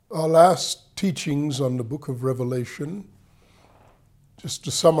Our last teachings on the book of Revelation, just to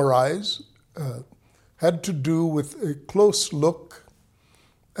summarize, had to do with a close look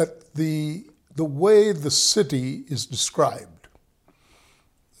at the way the city is described,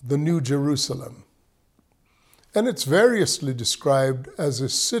 the New Jerusalem. And it's variously described as a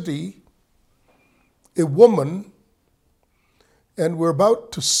city, a woman, and we're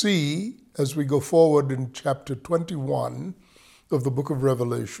about to see, as we go forward in chapter 21 of the book of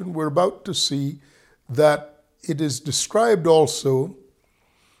Revelation, we're about to see that it is described also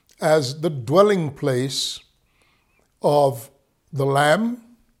as the dwelling place of the Lamb,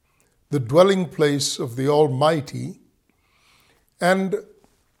 the dwelling place of the Almighty, and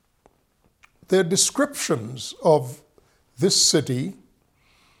there are descriptions of this city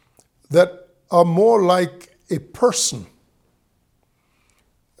that are more like a person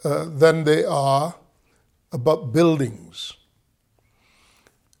than they are about buildings.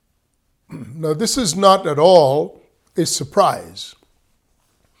 Now, this is not at all a surprise,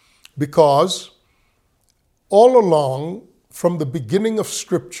 because all along from the beginning of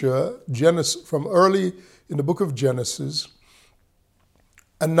Scripture, from early in the book of Genesis,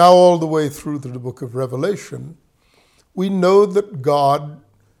 and now all the way through to the book of Revelation, we know that God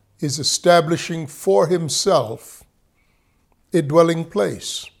is establishing for himself a dwelling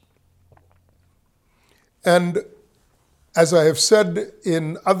place. And as I have said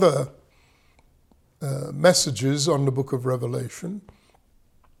in other messages on the book of Revelation,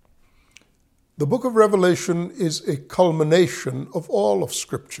 the book of Revelation is a culmination of all of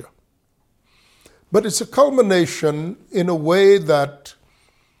Scripture. But it's a culmination in a way that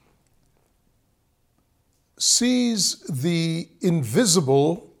sees the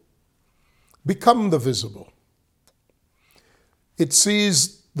invisible become the visible. It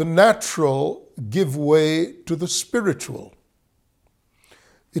sees the natural give way to the spiritual.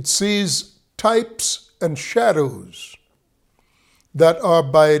 It sees types and shadows that are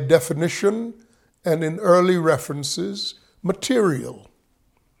by definition and in early references material,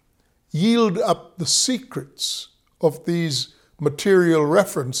 yield up the secrets of these material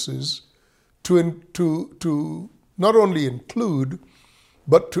references to not only include,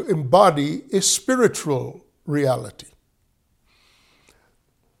 but to embody a spiritual reality.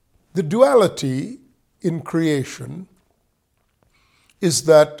 The duality in creation is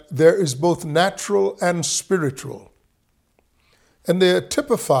that there is both natural and spiritual, and they are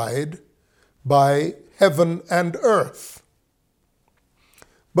typified by heaven and earth.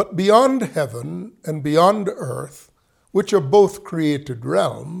 But beyond heaven and beyond earth, which are both created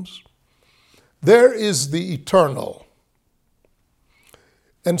realms, there is the eternal.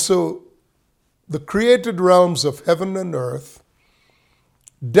 And so the created realms of heaven and earth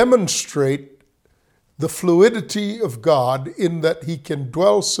demonstrate the fluidity of God in that he can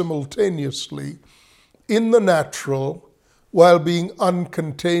dwell simultaneously in the natural while being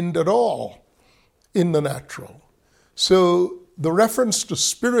uncontained at all in the natural. So the reference to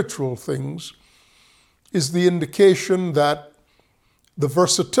spiritual things is the indication that the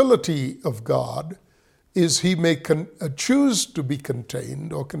versatility of God is he may choose to be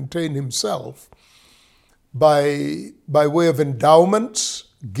contained or contain himself by way of endowments,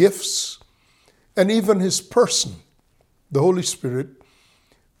 gifts, and even his person, the Holy Spirit,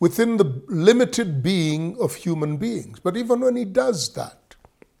 within the limited being of human beings. But even when he does that,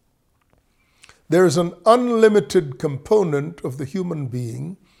 there is an unlimited component of the human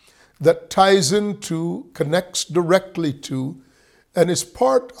being that ties into, connects directly to, and is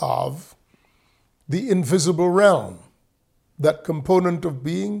part of the invisible realm. That component of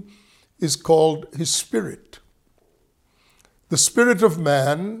being is called his spirit. The spirit of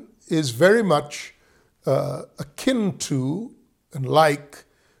man is very much akin to and like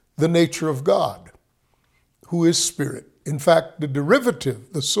the nature of God, who is spirit. In fact, the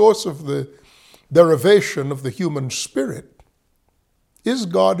derivative, the source of the derivation of the human spirit is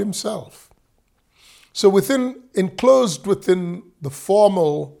God himself. So enclosed within the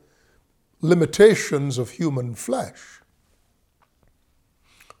formal limitations of human flesh,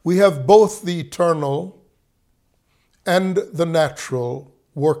 we have both the eternal and the natural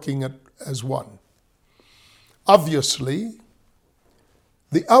working as one. Obviously,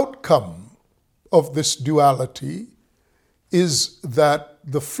 the outcome of this duality is that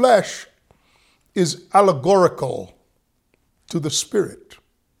the flesh is allegorical to the spirit.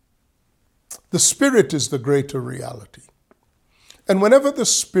 The spirit is the greater reality. And whenever the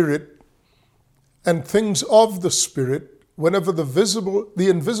spirit and things of the spirit, whenever the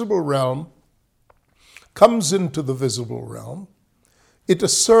invisible realm comes into the visible realm, it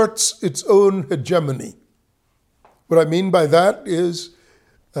asserts its own hegemony. What I mean by that is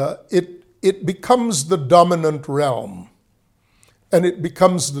it becomes the dominant realm, and it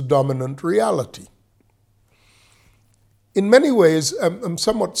becomes the dominant reality. In many ways, I'm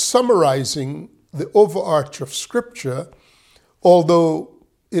somewhat summarizing the overarch of Scripture, although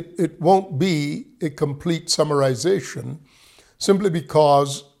it won't be a complete summarization, simply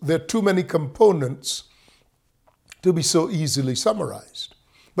because there are too many components to be so easily summarized.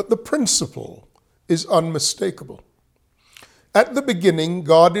 But the principle is unmistakable. At the beginning,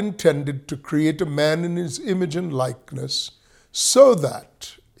 God intended to create a man in his image and likeness so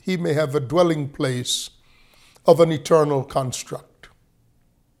that he may have a dwelling place of an eternal construct.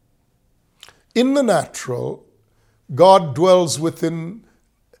 In the natural, God dwells within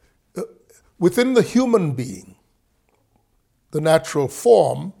the human being, the natural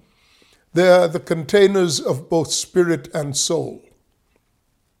form. They are the containers of both spirit and soul.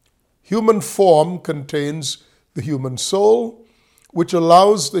 Human form contains the human soul, which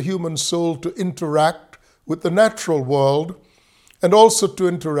allows the human soul to interact with the natural world and also to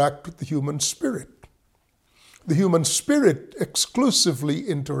interact with the human spirit. The human spirit exclusively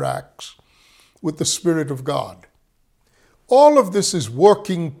interacts with the Spirit of God. All of this is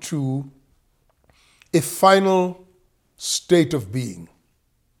working to a final state of being.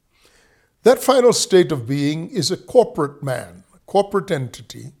 That final state of being is a corporate man, a corporate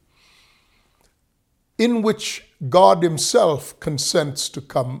entity, in which God himself consents to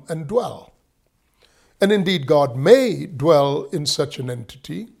come and dwell. And indeed, God may dwell in such an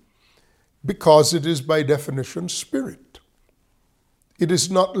entity because it is by definition spirit. It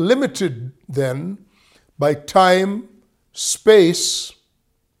is not limited then by time, space,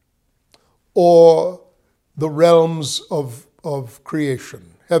 or the realms of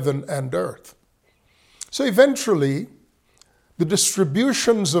creation, heaven and earth. So eventually, the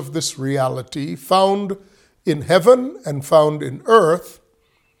distributions of this reality found in heaven and found in earth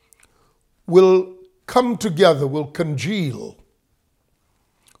will come together, will congeal,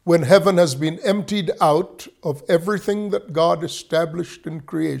 when heaven has been emptied out of everything that God established in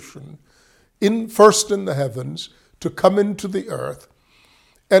creation, first in the heavens, to come into the earth.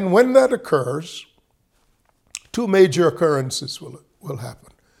 And when that occurs, two major occurrences will happen.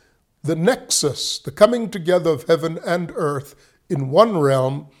 The nexus, the coming together of heaven and earth in one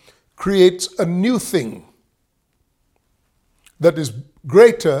realm, creates a new thing that is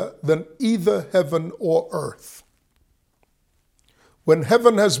greater than either heaven or earth. When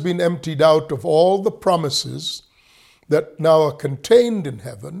heaven has been emptied out of all the promises that now are contained in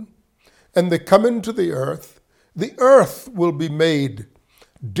heaven, and they come into the earth will be made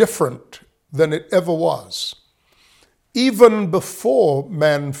different than it ever was, even before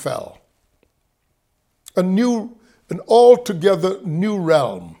man fell. An altogether new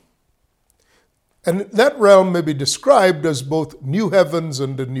realm. And that realm may be described as both new heavens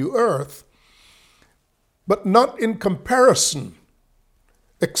and a new earth, but not in comparison,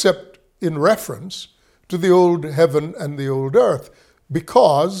 except in reference to the old heaven and the old earth,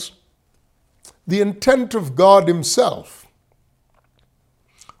 because the intent of God himself,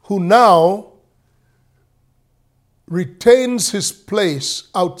 who now retains his place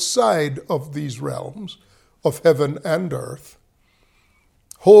outside of these realms of heaven and earth,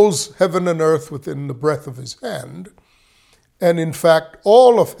 holds heaven and earth within the breath of his hand, and in fact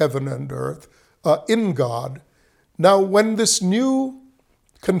all of heaven and earth are in God. Now when this new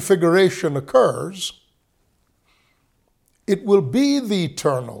configuration occurs, it will be the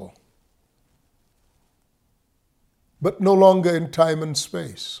eternal, but no longer in time and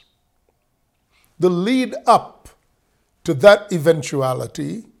space. The lead up to that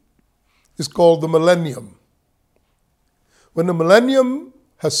eventuality is called the millennium. When the millennium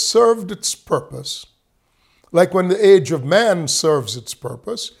has served its purpose, like when the age of man serves its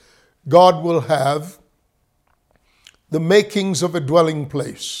purpose, God will have the makings of a dwelling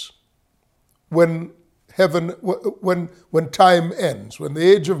place when time ends, when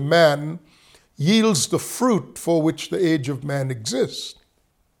the age of man yields the fruit for which the age of man exists.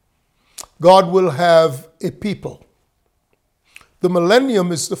 God will have a people. The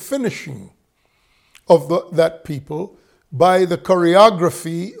millennium is the finishing of that people by the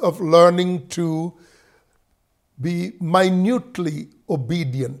choreography of learning to be minutely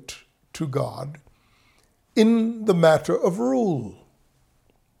obedient to God in the matter of rule.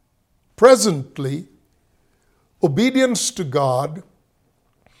 Presently, obedience to God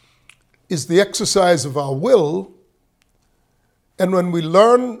is the exercise of our will, and when we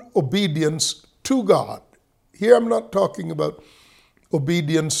learn obedience to God, here I'm not talking about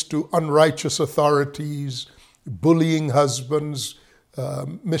obedience to unrighteous authorities, bullying husbands,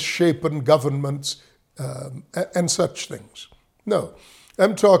 misshapen governments, and such things. No.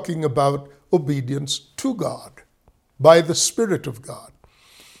 I'm talking about obedience to God by the Spirit of God.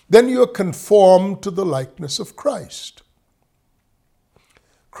 Then you are conformed to the likeness of Christ.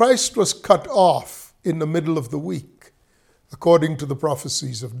 Christ was cut off in the middle of the week, according to the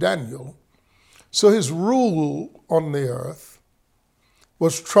prophecies of Daniel. So his rule on the earth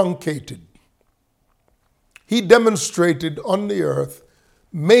was truncated. He demonstrated on the earth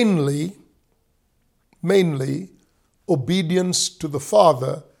mainly obedience to the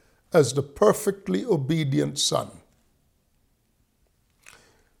Father as the perfectly obedient Son.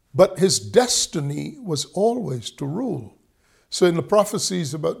 But his destiny was always to rule. So in the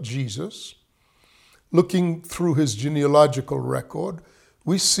prophecies about Jesus, looking through his genealogical record,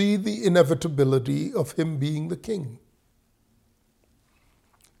 we see the inevitability of him being the king.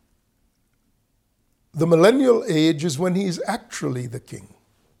 The millennial age is when he is actually the king.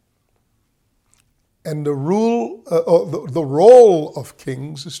 And the role of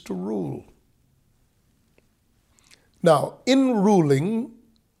kings is to rule. Now, in ruling,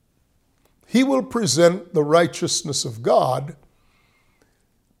 he will present the righteousness of God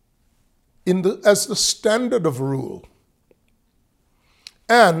as the standard of rule.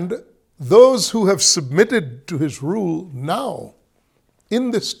 And those who have submitted to his rule now,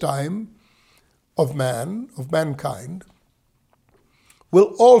 in this time of mankind,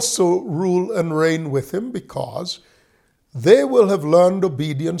 will also rule and reign with him, because they will have learned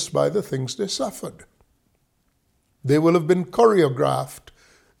obedience by the things they suffered. They will have been choreographed.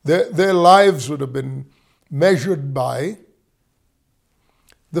 Their lives would have been measured by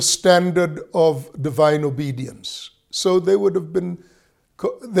the standard of divine obedience. So they would have been,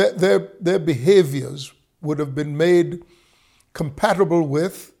 their behaviors would have been made compatible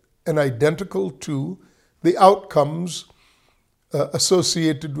with and identical to the outcomes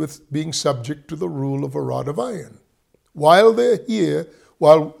associated with being subject to the rule of a rod of iron. While they're here,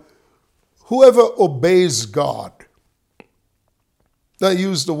 while whoever obeys God, I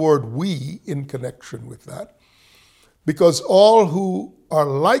use the word we in connection with that, because all who are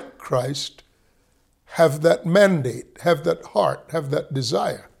like Christ have that mandate, have that heart, have that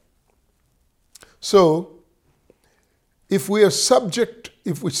desire. So, if we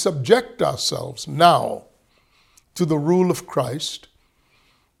subject ourselves now to the rule of Christ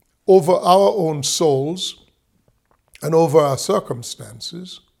over our own souls and over our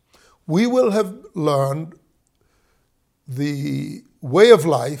circumstances, we will have learned the way of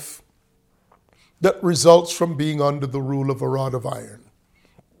life that results from being under the rule of a rod of iron.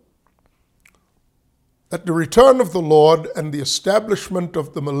 At the return of the Lord and the establishment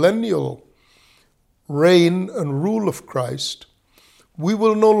of the millennial reign and rule of Christ, we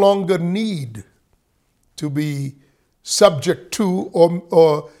will no longer need to be subject to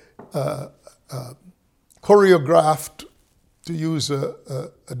or choreographed, to use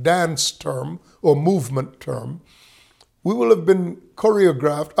a dance term or movement term. We will have been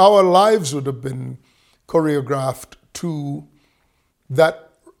choreographed, our lives would have been choreographed to the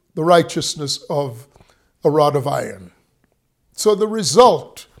righteousness of a rod of iron. So the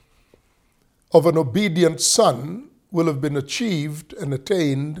result of an obedient son will have been achieved and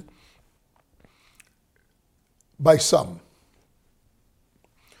attained by some.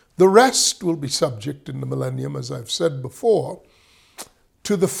 The rest will be subject in the millennium, as I've said before,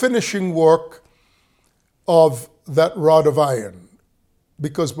 to the finishing work of that rod of iron.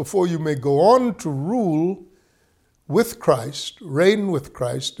 Because before you may go on to rule with Christ, reign with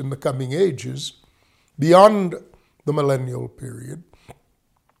Christ in the coming ages, beyond the millennial period,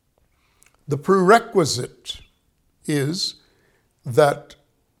 the prerequisite is that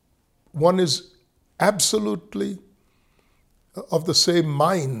one is absolutely of the same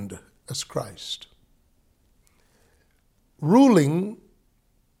mind as Christ. Ruling,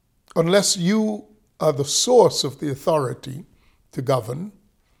 unless you are the source of the authority to govern,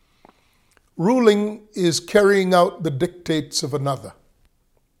 ruling is carrying out the dictates of another.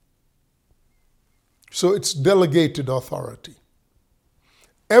 So it's delegated authority.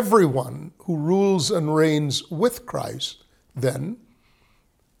 Everyone who rules and reigns with Christ, then,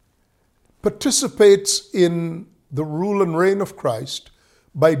 participates in the rule and reign of Christ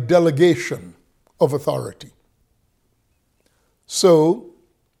by delegation of authority. So,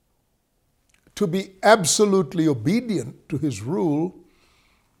 to be absolutely obedient to his rule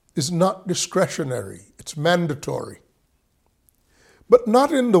is not discretionary, it's mandatory. But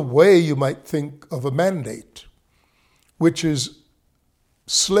not in the way you might think of a mandate, which is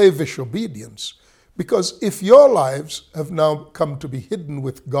slavish obedience. Because if your lives have now come to be hidden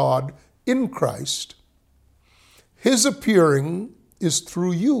with God in Christ, his appearing is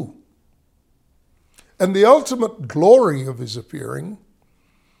through you. And the ultimate glory of his appearing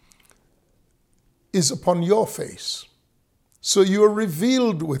is upon your face. So you are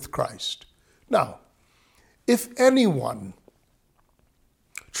revealed with Christ. Now, if anyone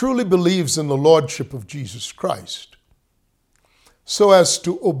truly believes in the Lordship of Jesus Christ, so as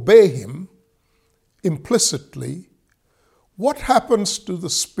to obey him implicitly, what happens to the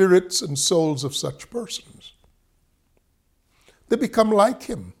spirits and souls of such persons? They become like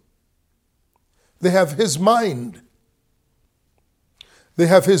him. They have his mind. They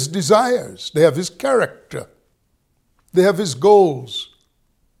have his desires. They have his character. They have his goals,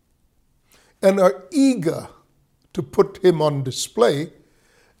 and are eager to put him on display,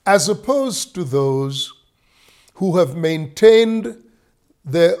 as opposed to those who have maintained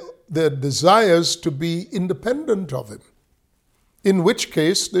their desires to be independent of him, in which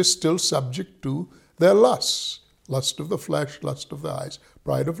case they're still subject to their lusts, lust of the flesh, lust of the eyes,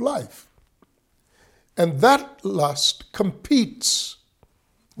 pride of life. And that lust competes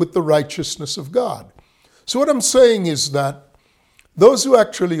with the righteousness of God. So what I'm saying is that those who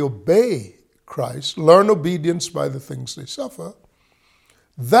actually obey Christ, learn obedience by the things they suffer,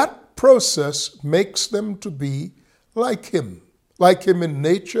 that process makes them to be like him in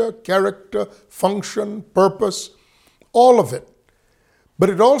nature, character, function, purpose, all of it. But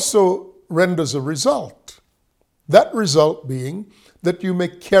it also renders a result. That result being that you may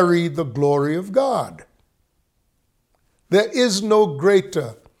carry the glory of God. There is no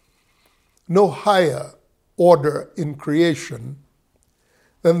greater, no higher order in creation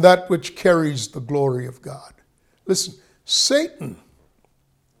than that which carries the glory of God. Listen, Satan,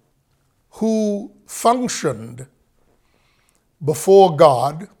 who functioned before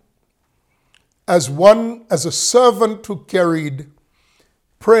God as a servant who carried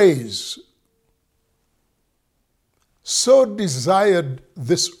praise, so desired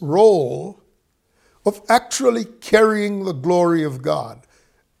this role of actually carrying the glory of God,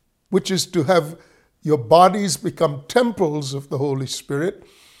 which is to have your bodies become temples of the Holy Spirit,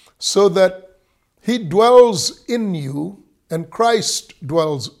 so that he dwells in you and Christ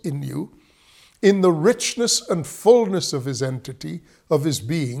dwells in you in the richness and fullness of his entity, of his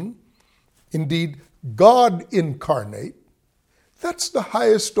being, indeed, God incarnate. That's the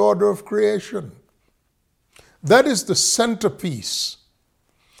highest order of creation. That is the centerpiece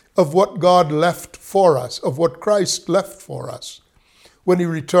of what God left for us, of what Christ left for us when he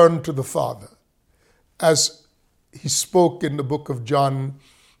returned to the Father. As he spoke in the book of John,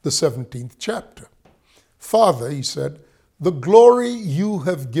 the 17th chapter. Father, he said, the glory you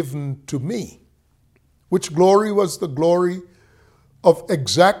have given to me, which glory was the glory of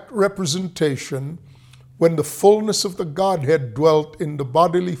exact representation when the fullness of the Godhead dwelt in the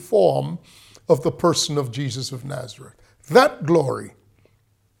bodily form of the person of Jesus of Nazareth. That glory,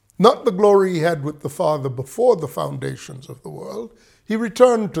 not the glory he had with the Father before the foundations of the world, he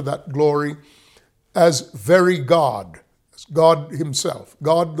returned to that glory as very God, as God himself,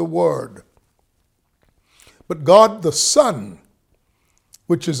 God the Word. But God the Son,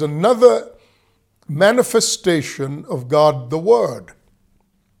 which is another manifestation of God the Word.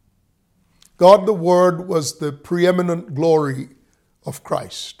 God the Word was the preeminent glory of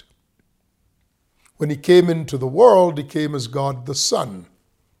Christ. When he came into the world, he came as God the Son,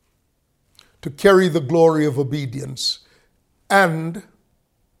 to carry the glory of obedience and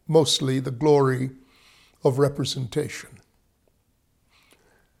mostly the glory of representation.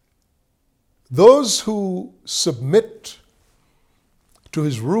 Those who submit to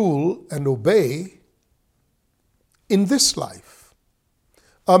his rule and obey in this life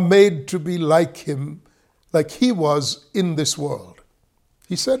are made to be like him, like he was in this world.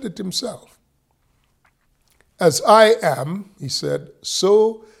 He said it himself. As I am, he said,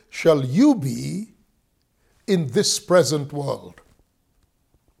 so shall you be in this present world.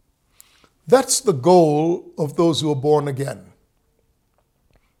 That's the goal of those who are born again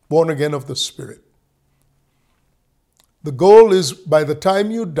of the Spirit. The goal is, by the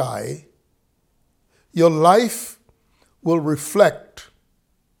time you die, your life will reflect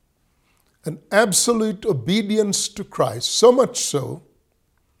an absolute obedience to Christ, so much so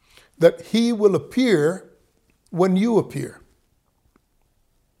that he will appear when you appear.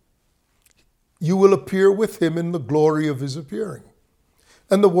 You will appear with him in the glory of his appearing.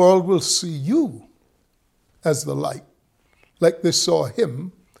 And the world will see you as the light, like they saw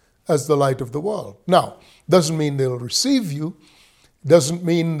him as the light of the world. Now, doesn't mean they'll receive you, doesn't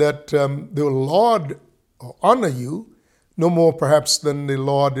mean that they will laud or honor you, no more perhaps than they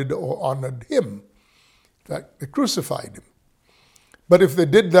lauded or honored him. In fact, they crucified him. But if they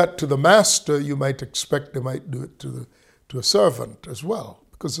did that to the master, you might expect they might do it to a servant as well,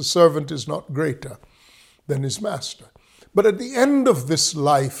 because the servant is not greater than his master. But at the end of this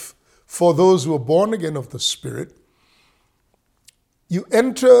life for those who are born again of the Spirit, you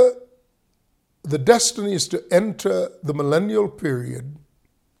enter, the destiny is to enter the millennial period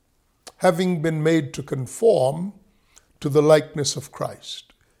having been made to conform to the likeness of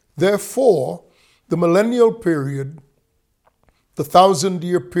Christ. Therefore, the millennial period, the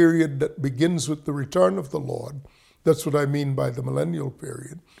 1,000-year period that begins with the return of the Lord, that's what I mean by the millennial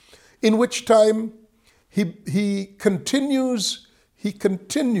period, in which time he continues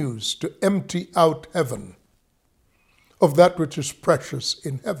to empty out heaven of that which is precious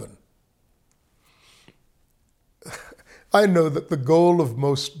in heaven. I know that the goal of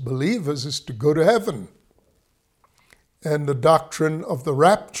most believers is to go to heaven. And the doctrine of the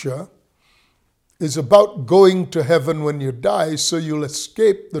rapture is about going to heaven when you die so you'll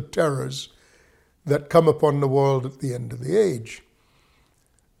escape the terrors that come upon the world at the end of the age.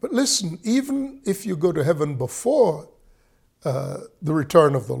 But listen, even if you go to heaven before the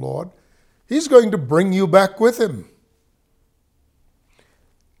return of the Lord, he's going to bring you back with him.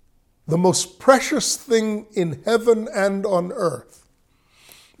 The most precious thing in heaven and on earth,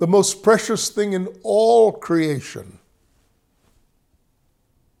 the most precious thing in all creation,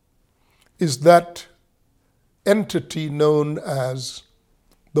 is that entity known as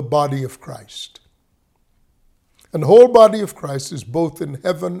the body of Christ. And the whole body of Christ is both in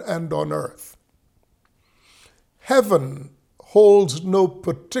heaven and on earth. Heaven holds no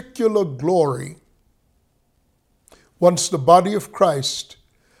particular glory once the body of Christ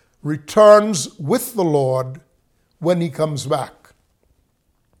returns with the Lord when he comes back.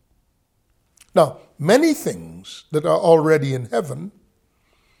 Now, many things that are already in heaven,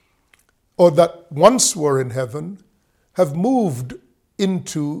 or that once were in heaven, have moved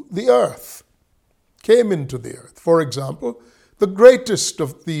into the earth, came into the earth. For example, the greatest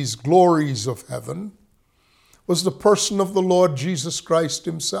of these glories of heaven was the person of the Lord Jesus Christ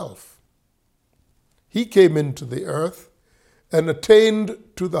himself. He came into the earth and attained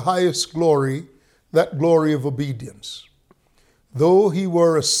to the highest glory, that glory of obedience. Though he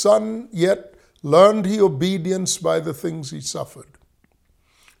were a son, yet learned he obedience by the things he suffered.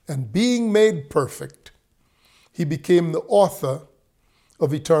 And being made perfect, he became the author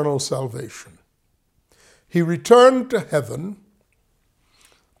of eternal salvation. He returned to heaven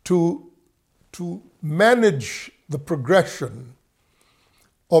to manage the progression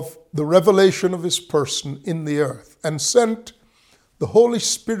of the revelation of his person in the earth, and sent the Holy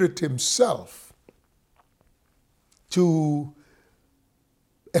Spirit himself to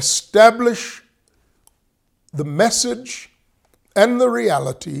establish the message and the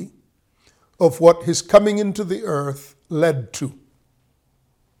reality of what his coming into the earth led to.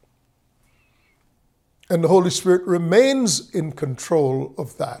 And the Holy Spirit remains in control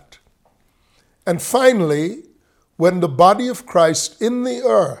of that. And finally, when the body of Christ in the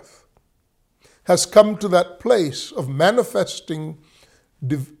earth has come to that place of manifesting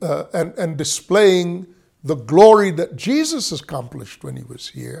and displaying the glory that Jesus accomplished when he was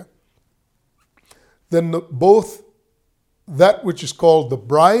here, then both that which is called the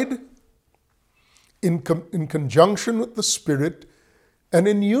bride, in conjunction with the Spirit and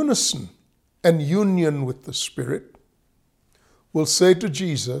in unison and union with the Spirit, will say to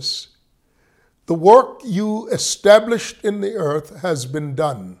Jesus, the work you established in the earth has been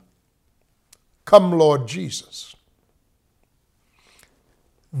done. Come, Lord Jesus.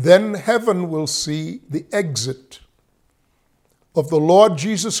 Then heaven will see the exit of the Lord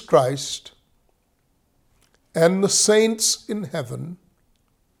Jesus Christ and the saints in heaven.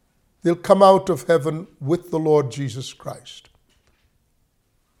 They'll come out of heaven with the Lord Jesus Christ.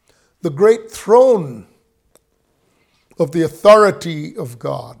 The great throne of the authority of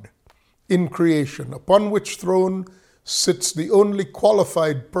God in creation, upon which throne sits the only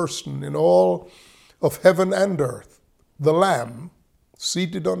qualified person in all of heaven and earth, the Lamb,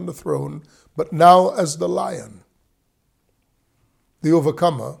 seated on the throne, but now as the Lion. The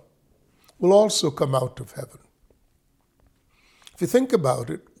overcomer will also come out of heaven. If you think about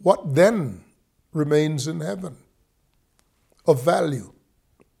it, what then remains in heaven of value?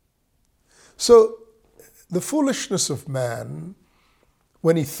 So the foolishness of man,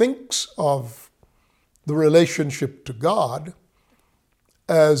 when he thinks of the relationship to God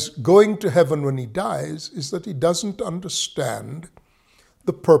as going to heaven when he dies, is that he doesn't understand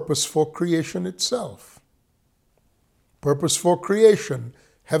the purpose for creation itself. Purpose for creation,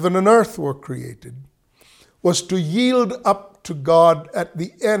 heaven and earth were created, was to yield up to God at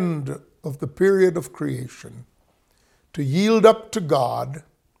the end of the period of creation, to yield up to God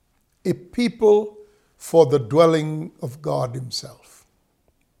a people for the dwelling of God himself.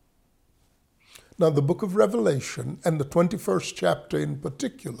 Now, the book of Revelation, and the 21st chapter in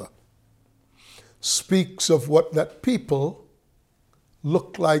particular, speaks of what that people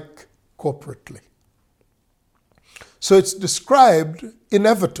look like corporately. So it's described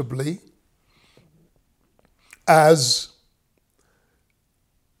inevitably as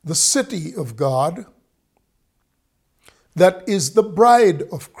the city of God that is the bride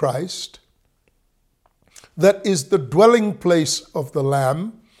of Christ, that is the dwelling place of the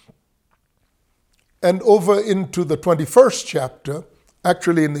Lamb. And over into the 21st chapter,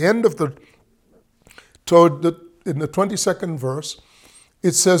 actually in the end of in the 22nd verse,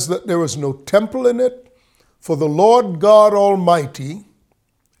 it says that there was no temple in it, for the Lord God Almighty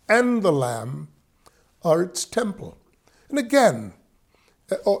and the Lamb are its temple. And again,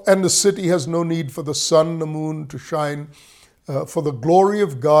 and the city has no need for the sun, the moon to shine, for the glory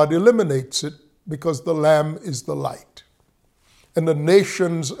of God eliminates it, because the Lamb is the light. And the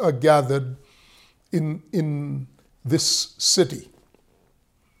nations are gathered in this city.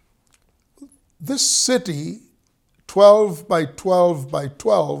 This city, 12 by 12 by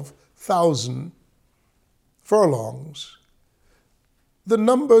 12,000 furlongs, the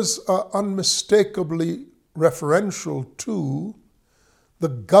numbers are unmistakably referential to the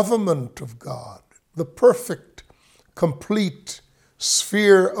government of God, the perfect, complete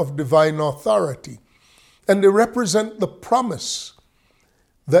sphere of divine authority. And they represent the promise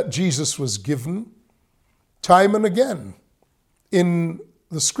that Jesus was given time and again in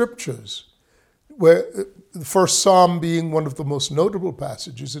the scriptures, where the first Psalm being one of the most notable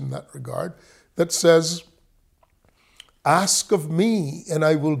passages in that regard, that says, "Ask of me, and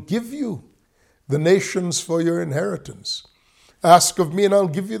I will give you the nations for your inheritance. Ask of me, and I'll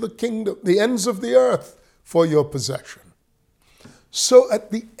give you the kingdom, the ends of the earth for your possession." So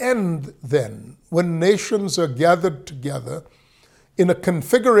at the end then, when nations are gathered together in a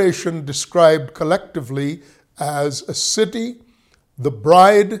configuration described collectively as a city, the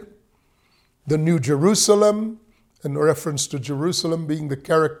bride, the New Jerusalem, in reference to Jerusalem being the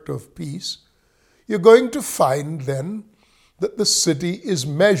character of peace, you're going to find then that the city is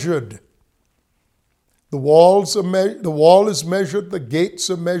measured. The wall is measured, the gates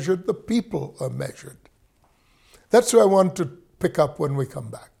are measured, the people are measured. That's what I want to pick up when we come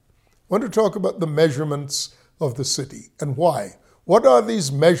back. I want to talk about the measurements of the city and why. What are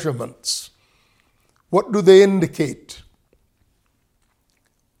these measurements? What do they indicate?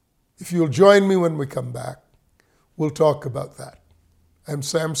 If you'll join me when we come back, we'll talk about that. I'm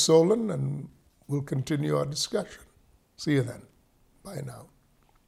Sam Solon, and we'll continue our discussion. See you then. Bye now.